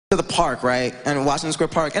to the park, right? And Washington Square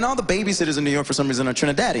Park, and all the babysitters in New York for some reason are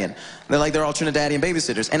Trinidadian. They're all Trinidadian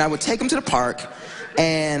babysitters. And I would take them to the park,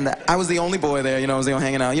 and I was the only boy there, I was the only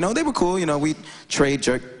hanging out. They were cool, we trade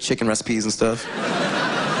jerk chicken recipes and stuff.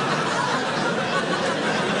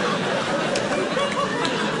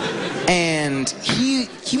 And he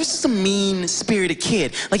was just a mean-spirited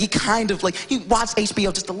kid. He he watched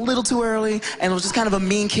HBO just a little too early, and was just kind of a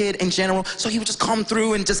mean kid in general. So he would just come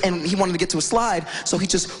through and he wanted to get to a slide, so he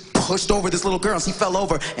just pushed over this little girl, and she fell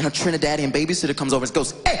over, and her Trinidadian babysitter comes over and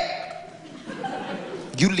goes, "Hey,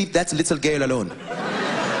 you leave that little girl alone."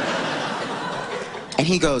 And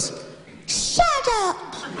he goes, "Shut up."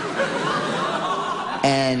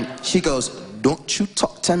 And she goes, "Don't you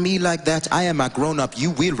talk to me like that. I am a grown-up.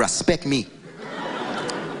 You will respect me."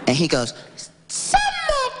 And he goes, "Suck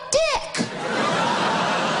my dick."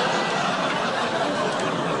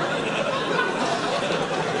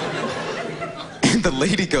 And the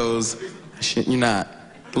lady goes, "Shit, you're not."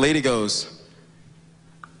 The lady goes,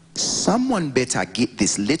 "Someone better get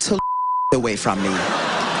this little away from me."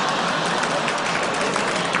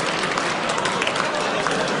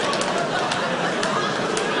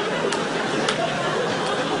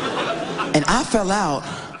 And I fell out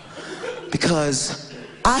because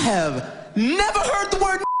I have never heard the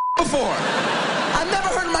word before. I've never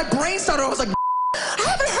heard it. My brain started. I was like, I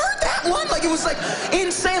haven't heard that one. It was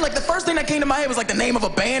insane. The first thing that came to my head was the name of a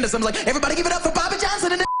band or something. Everybody give it up for Bobby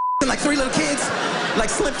Johnson and three little kids,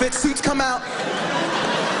 slim fit suits come out.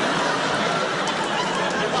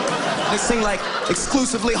 They sing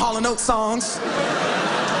exclusively Hall & Oates songs.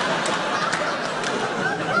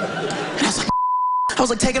 I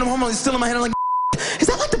was taking them home, I was still in my head, I'm like, is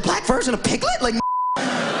that the black version of Piglet? When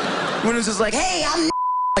it was just hey, I'm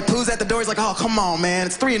Pooh's at the door, he's like, oh, come on, man,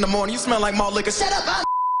 it's 3 in the morning, you smell like malt liquor, shut up, I'm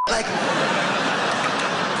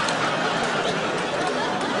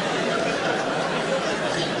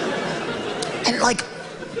And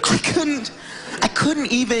I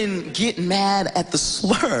couldn't even get mad at the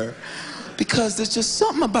slur because there's just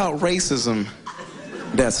something about racism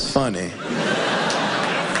that's funny.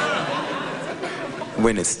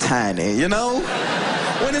 When it's tiny,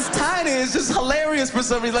 When it's tiny, it's just hilarious for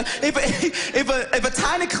some reason. If a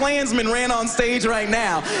tiny Klansman ran on stage right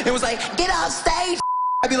now, it was get off stage,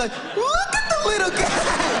 I'd be like, look at the little guy.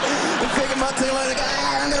 And pick him up, tell him,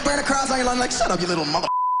 I'm gonna burn a cross on your lawn. Shut up, you little mother.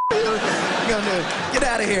 What you gonna do? Get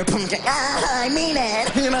out of here, pumpkin. I mean it.